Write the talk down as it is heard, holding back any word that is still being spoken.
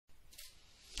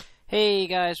Hey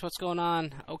guys, what's going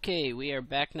on? Okay, we are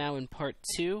back now in part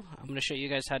 2. I'm going to show you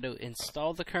guys how to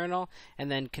install the kernel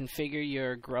and then configure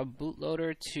your Grub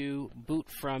bootloader to boot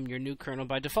from your new kernel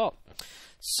by default.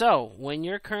 So, when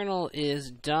your kernel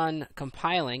is done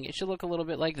compiling, it should look a little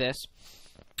bit like this.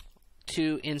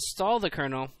 To install the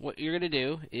kernel, what you're going to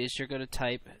do is you're going to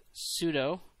type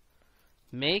sudo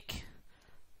make.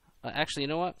 Actually, you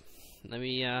know what? Let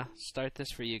me start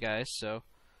this for you guys so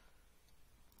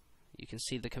you can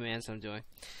see the commands I'm doing.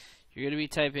 You're going to be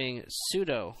typing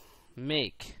sudo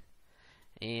make,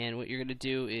 and what you're going to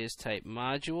do is type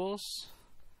modules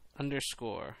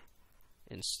underscore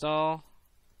install.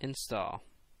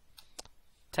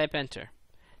 Type enter.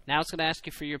 Now it's going to ask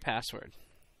you for your password.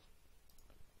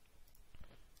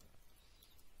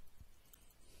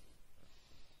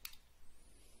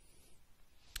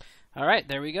 Alright,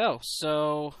 there we go.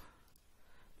 So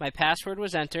my password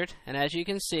was entered, and as you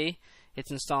can see, it's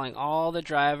installing all the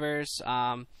drivers.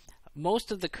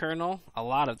 Most of the kernel, a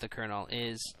lot of the kernel,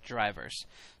 is drivers.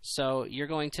 So you're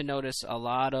going to notice a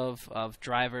lot of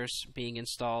drivers being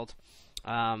installed.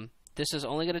 This is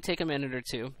only going to take a minute or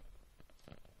two.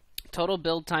 Total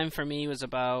build time for me was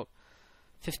about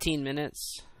 15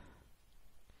 minutes.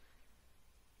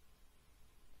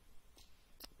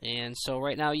 And so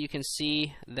right now you can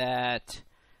see that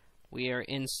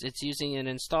it's using an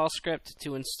install script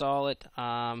to install it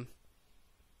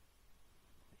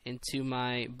into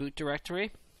my boot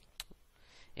directory,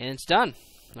 and it's done.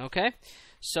 Okay,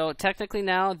 so technically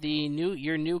now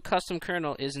your new custom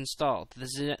kernel is installed.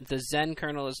 The Zen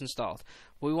kernel is installed.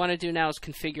 What we want to do now is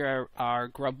configure our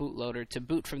Grub bootloader to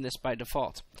boot from this by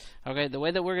default. Okay, the way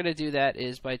that we're going to do that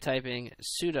is by typing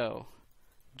sudo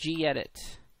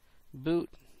gedit boot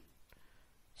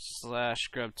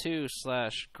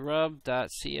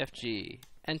 /grub2/grub.cfg.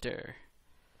 Enter.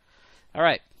 All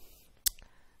right.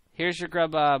 Here's your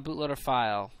Grub bootloader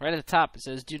file. Right at the top it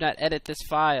says, do not edit this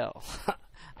file.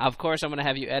 Of course I'm going to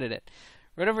have you edit it.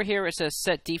 Right over here it says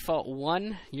set default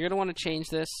 1. You're going to want to change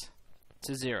this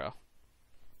to 0.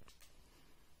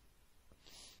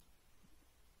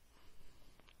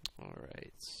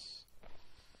 Alright.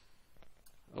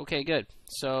 Okay, good.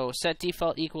 So set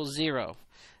default equals 0.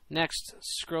 Next,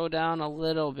 scroll down a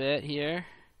little bit here.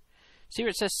 See where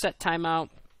it says set timeout?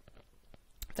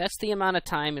 That's the amount of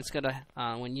time it's going to,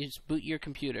 when you boot your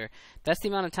computer, that's the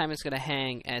amount of time it's going to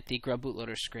hang at the Grub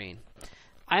bootloader screen.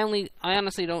 I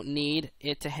honestly don't need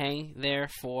it to hang there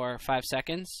for 5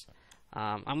 seconds.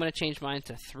 I'm going to change mine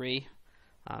to 3.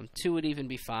 2 would even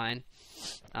be fine.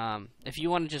 If you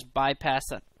want to just bypass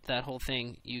that whole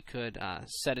thing, you could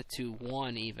set it to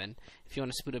 1 even. If you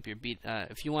want to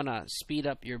speed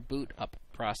up your boot up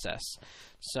process.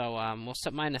 So we'll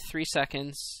set mine to 3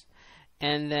 seconds.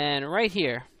 And then right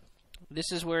here,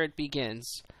 this is where it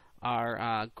begins,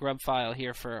 our Grub file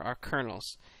here for our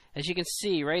kernels. As you can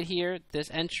see right here, this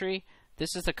entry,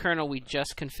 this is the kernel we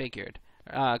just configured,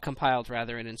 compiled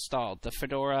rather, and installed. The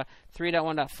Fedora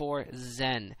 3.1.4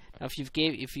 Zen. Now if you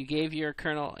gave your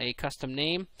kernel a custom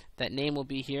name, that name will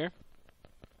be here.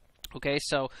 Okay,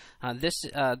 so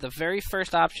the very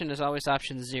first option is always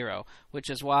option 0,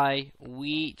 which is why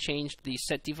we changed the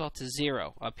set default to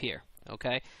 0 up here.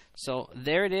 Okay, so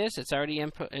there it is. It's already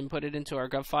inputted into our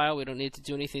Grub file. We don't need to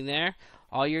do anything there.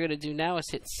 All you're going to do now is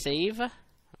hit save.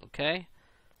 Okay,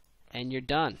 and you're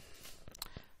done.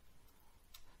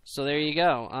 So there you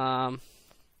go.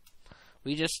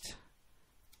 We just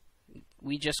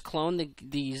cloned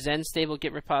the Zen stable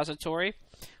Git repository.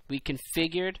 We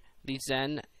configured the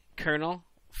Zen kernel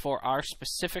for our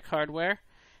specific hardware.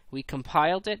 We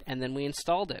compiled it, and then we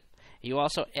installed it. You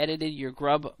also edited your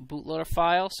Grub bootloader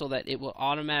file so that it will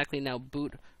automatically now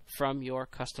boot from your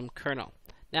custom kernel.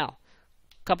 Now,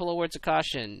 a couple of words of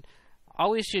caution.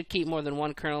 Always should keep more than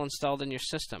one kernel installed in your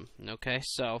system. Okay,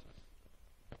 so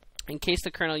in case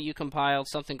the kernel you compiled,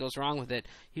 something goes wrong with it,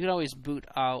 you can always boot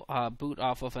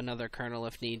off of another kernel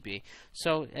if need be.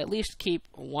 So at least keep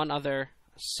one other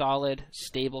solid,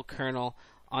 stable kernel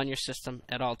on your system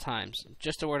at all times.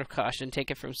 Just a word of caution. Take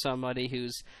it from somebody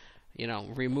who's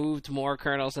removed more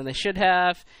kernels than they should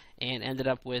have and ended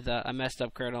up with a messed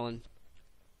up kernel and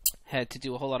had to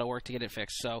do a whole lot of work to get it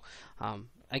fixed. So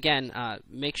again,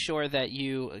 make sure that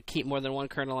you keep more than one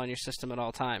kernel on your system at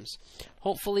all times.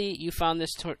 Hopefully you found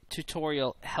this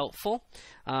tutorial helpful.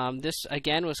 This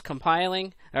again was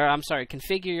configuring,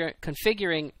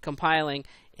 compiling,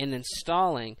 and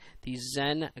installing the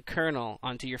Zen kernel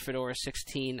onto your Fedora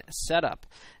 16 setup.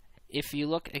 if you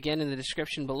look again in the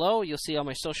description below, you'll see all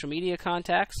my social media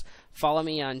contacts. Follow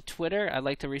me on Twitter. I'd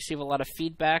like to receive a lot of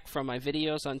feedback from my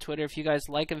videos on Twitter. If you guys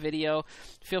like a video,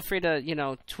 feel free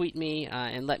to, tweet me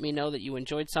and let me know that you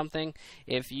enjoyed something.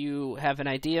 If you have an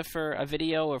idea for a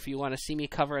video, or if you want to see me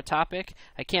cover a topic,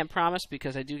 I can't promise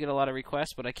because I do get a lot of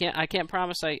requests, but I can't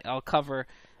promise I'll cover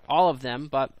all of them.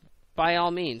 But by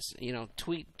all means,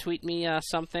 tweet me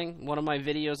something. One of my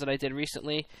videos that I did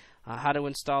recently, how to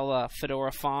install a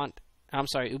Fedora font. I'm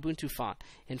sorry, Ubuntu font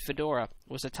in Fedora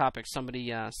was a topic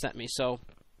somebody sent me. So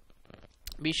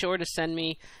be sure to send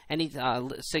me any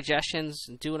suggestions.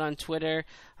 Do it on Twitter.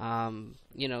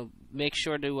 Make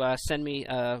sure to send me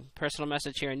a personal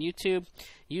message here on YouTube.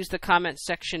 Use the comment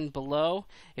section below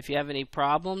if you have any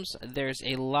problems. There's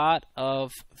a lot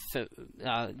of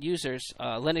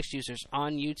Linux users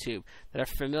on YouTube that are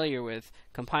familiar with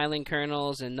compiling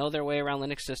kernels and know their way around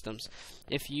Linux systems.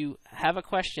 If you have a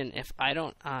question, if I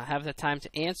don't have the time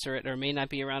to answer it, or may not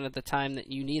be around at the time that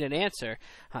you need an answer,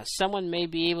 someone may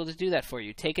be able to do that for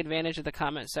you. Take advantage of the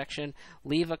comment section.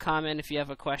 Leave a comment if you have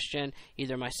a question.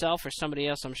 Either myself or somebody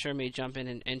else, I'm sure, may jump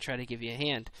in and try to give you a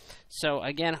hand. So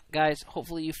again, guys,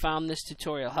 hopefully you found this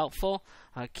tutorial helpful.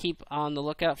 Keep on the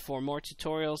lookout for more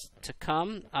tutorials to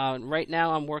come. Right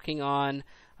now I'm working on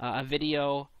a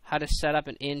video how to set up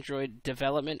an Android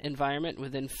development environment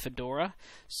within Fedora.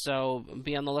 So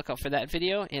be on the lookout for that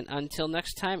video, and until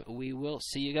next time, we will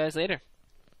see you guys later.